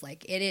rules.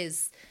 Like, it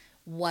is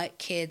what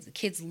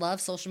kids love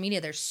social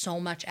media. There's so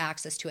much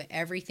access to it.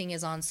 Everything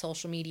is on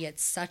social media.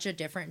 It's such a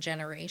different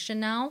generation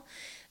now.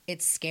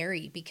 It's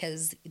scary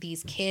because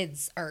these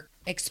kids are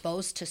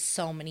exposed to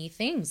so many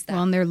things.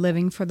 Well, and they're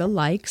living for the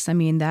likes. I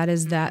mean, that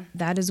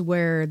is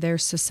where their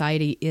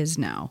society is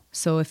now.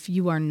 So if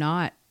you are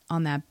not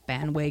on that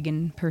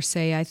bandwagon per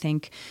se, I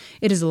think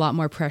it is a lot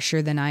more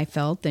pressure than I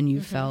felt, than you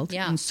felt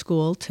in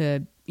school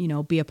to, you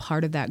know, be a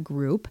part of that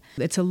group.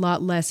 It's a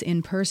lot less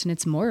in person.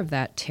 It's more of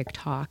that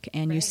TikTok,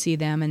 and you see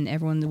them and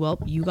everyone, well,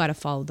 you got to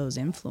follow those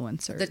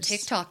influencers. The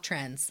TikTok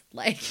trends,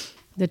 like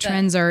the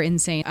trends are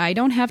insane. I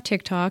don't have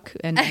TikTok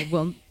and I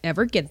won't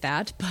ever get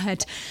that,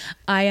 but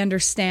I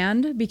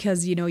understand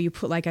because, you know, you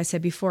put, like I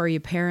said before,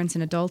 your parents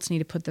and adults need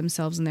to put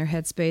themselves in their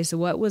headspace. So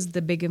what was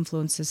the big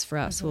influences for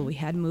us? Well, we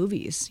had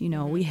movies, you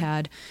know, we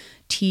had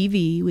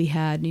TV, we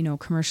had, you know,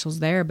 commercials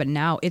there, but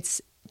now it's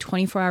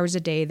 24 hours a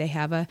day. They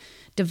have a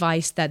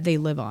device that they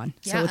live on.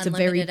 Yeah, so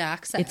it's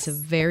access. It's a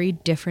very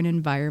different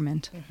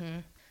environment.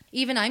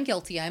 Even I'm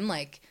guilty. I'm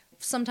like,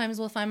 sometimes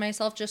will find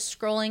myself just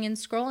scrolling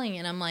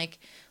and I'm like,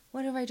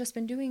 what have I just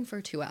been doing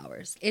for 2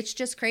 hours? It's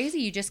just crazy.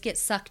 You just get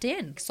sucked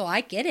in. So I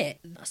get it.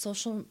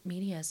 Social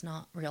media is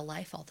not real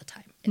life all the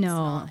time. It's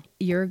not.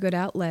 You're a good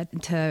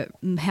outlet to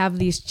have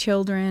these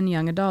children,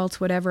 young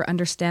adults, whatever,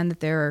 understand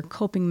that there are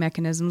coping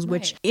mechanisms,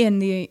 which in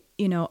the,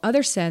 you know,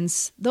 other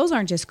sense, those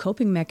aren't just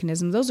coping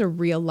mechanisms. Those are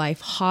real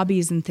life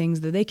hobbies and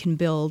things that they can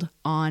build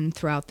on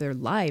throughout their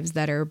lives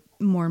that are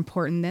more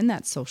important than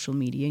that social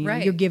media. You know,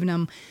 you're giving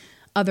them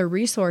other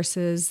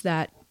resources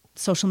that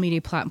social media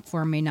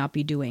platform may not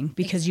be doing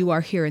because you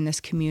are here in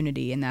this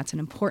community, and that's an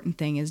important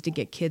thing, is to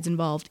get kids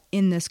involved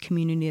in this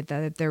community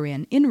that they're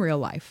in real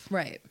life.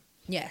 Right.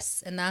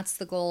 Yes. And that's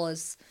the goal,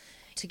 is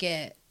to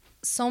get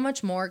so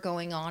much more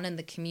going on in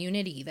the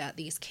community that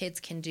these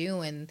kids can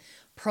do and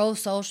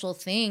pro-social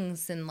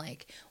things and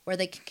like where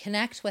they can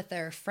connect with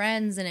their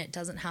friends, and it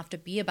doesn't have to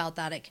be about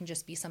that. It can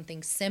just be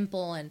something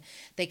simple and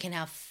they can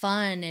have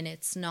fun, and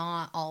it's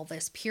not all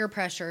this peer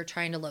pressure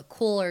trying to look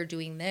cool or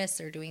doing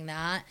this or doing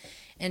that,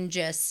 and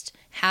just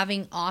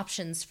having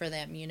options for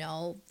them, you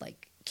know,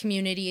 like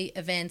community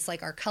events.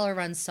 Like our color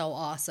run's so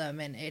awesome,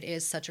 and it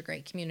is such a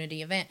great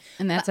community event.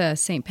 And that's a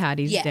St.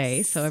 Patty's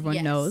Day, so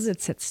everyone knows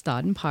it's at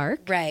Stodden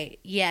Park. Right.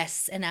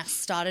 Yes, and at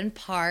Stodden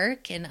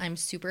Park, and I'm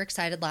super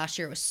excited. Last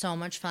year it was so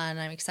much fun.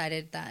 I'm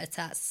excited that it's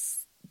at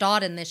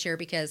Stodden this year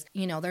because,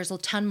 you know, there's a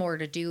ton more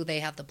to do.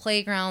 They have the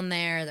playground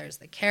there, there's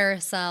the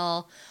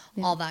carousel,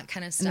 all that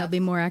kind of stuff. And there'll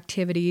be more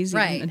activities.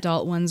 Right. Even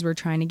adult ones we're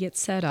trying to get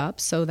set up,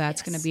 so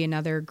that's going to be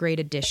another great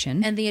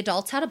addition. And the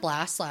adults had a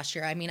blast last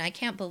year. I mean, I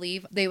can't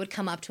believe they would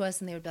come up to us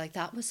and they would be like,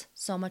 that was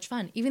so much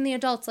fun. Even the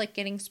adults, like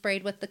getting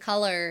sprayed with the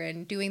color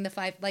and doing the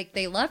 5, like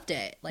they loved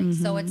it. Like,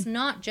 so it's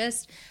not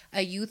just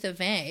a youth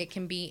event. It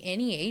can be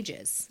any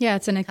ages. Yeah,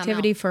 it's an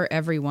activity for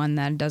everyone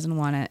that doesn't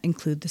want to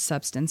include the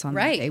substance on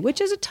that day,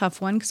 which is a tough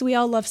one because we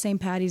all love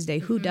St. Patty's Day.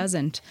 Who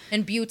doesn't?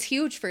 And Butte's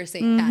huge for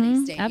St.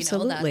 Patty's Day.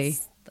 Absolutely. You know,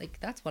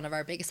 that's one of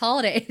our biggest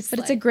holidays. But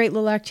it's a great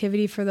little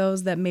activity for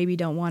those that maybe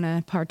don't want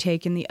to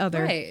partake in the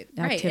other activities.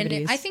 Right.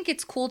 And I think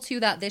it's cool too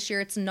that this year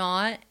it's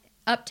not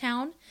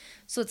uptown.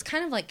 So it's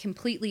kind of like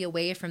completely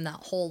away from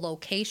that whole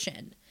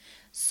location.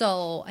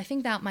 So I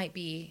think that might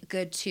be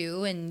good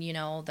too. And, you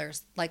know,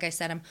 there's, like I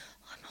said, I'm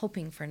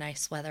hoping for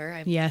nice weather.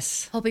 I'm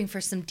hoping for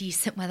some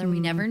decent weather.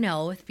 We never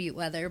know with Butte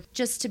weather.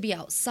 Just to be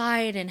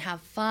outside and have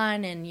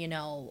fun and, you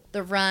know,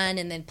 the run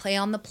and then play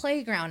on the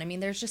playground. I mean,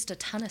 there's just a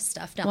ton of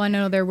stuff down there. Well, I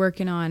know they're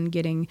working on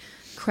getting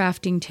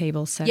crafting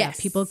tables set up.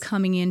 People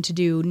coming in to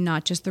do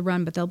not just the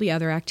run, but there'll be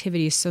other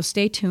activities. So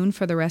stay tuned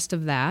for the rest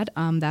of that.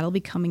 That'll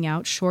be coming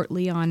out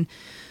shortly on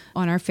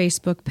our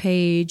Facebook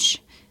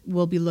page.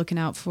 We'll be looking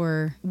out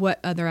for what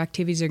other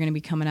activities are going to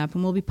be coming up,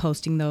 and we'll be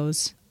posting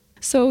those.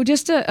 So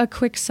just a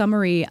quick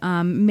summary,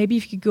 maybe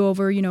if you could go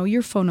over, you know,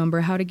 your phone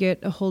number, how to get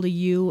a hold of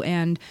you,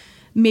 and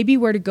maybe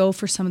where to go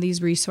for some of these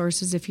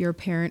resources if you're a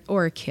parent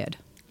or a kid.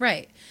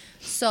 Right.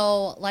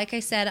 So, like I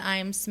said,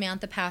 I'm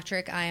Samantha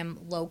Patrick. I am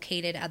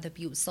located at the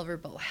Butte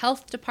Silverbow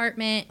Health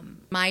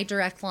Department. My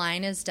direct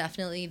line is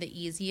definitely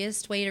the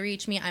easiest way to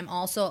reach me. I'm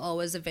also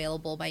always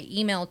available by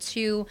email,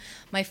 too.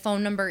 My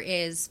phone number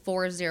is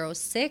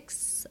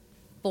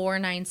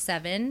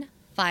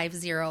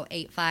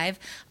 406-497-5085.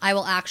 I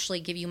will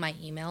actually give you my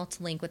email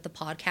to link with the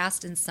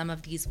podcast and some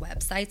of these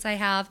websites I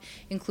have,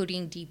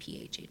 including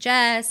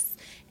DPHHS,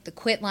 the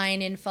Quit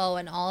Line info,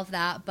 and all of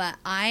that. But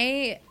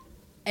I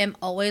am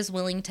always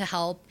willing to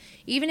help,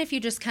 even if you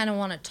just kind of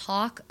want to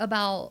talk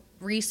about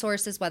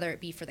resources, whether it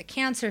be for the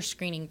cancer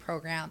screening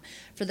program,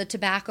 for the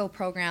tobacco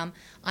program.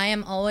 I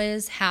am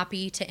always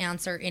happy to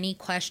answer any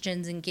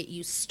questions and get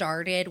you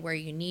started where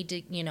you need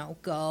to, you know,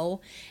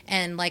 go.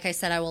 And like I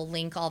said, I will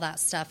link all that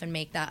stuff and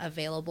make that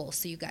available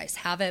so you guys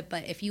have it.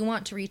 But if you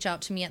want to reach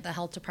out to me at the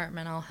health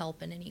department, I'll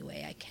help in any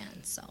way I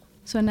can. So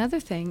another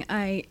thing,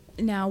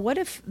 now what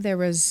if there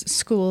was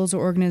schools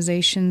or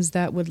organizations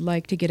that would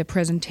like to get a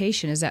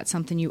presentation? Is that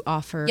something you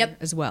offer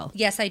as well?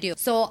 Yes, I do.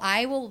 So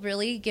I will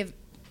really give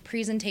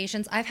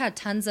presentations. I've had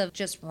tons of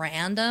just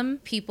random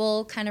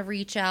people kind of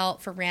reach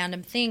out for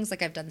random things.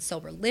 Like I've done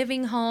sober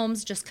living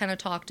homes, just kind of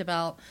talked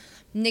about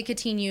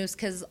nicotine use,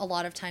 because a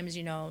lot of times,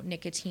 you know,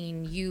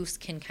 nicotine use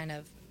can kind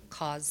of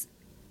cause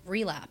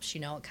relapse,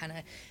 you know, it kind of,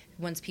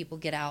 once people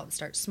get out and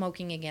start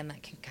smoking again,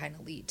 that can kind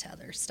of lead to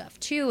other stuff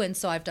too. And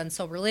so I've done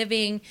sober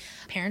living.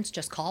 Parents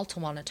just call to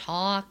want to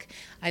talk.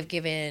 I've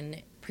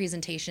given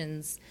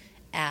presentations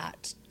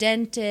at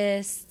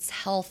dentists,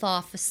 health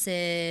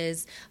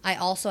offices. I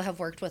also have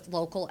worked with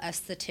local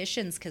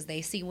estheticians because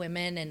they see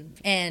women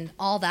and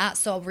all that.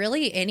 So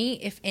really,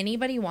 if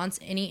anybody wants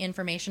any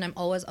information, I'm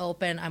always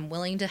open. I'm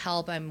willing to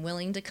help. I'm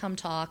willing to come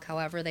talk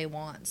however they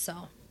want.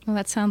 So. Well,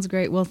 that sounds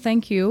great. Well,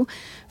 thank you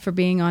for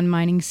being on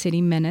Mining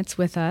City Minutes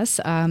with us.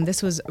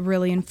 This was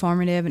really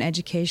informative and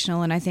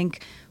educational, and I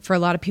think for a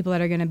lot of people that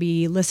are going to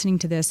be listening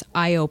to this,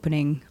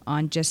 eye-opening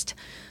on just,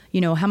 you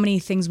know, how many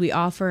things we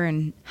offer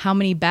and how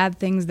many bad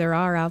things there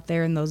are out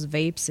there in those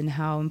vapes, and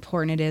how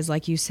important it is,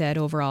 like you said,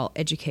 overall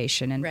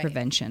education and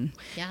prevention.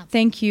 Yeah.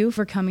 Thank you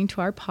for coming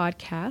to our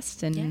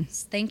podcast. And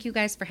yes, thank you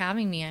guys for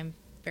having me. I'm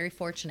very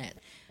fortunate.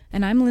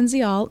 And I'm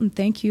Lindsay Alt, and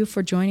thank you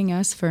for joining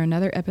us for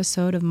another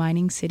episode of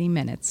Mining City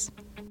Minutes.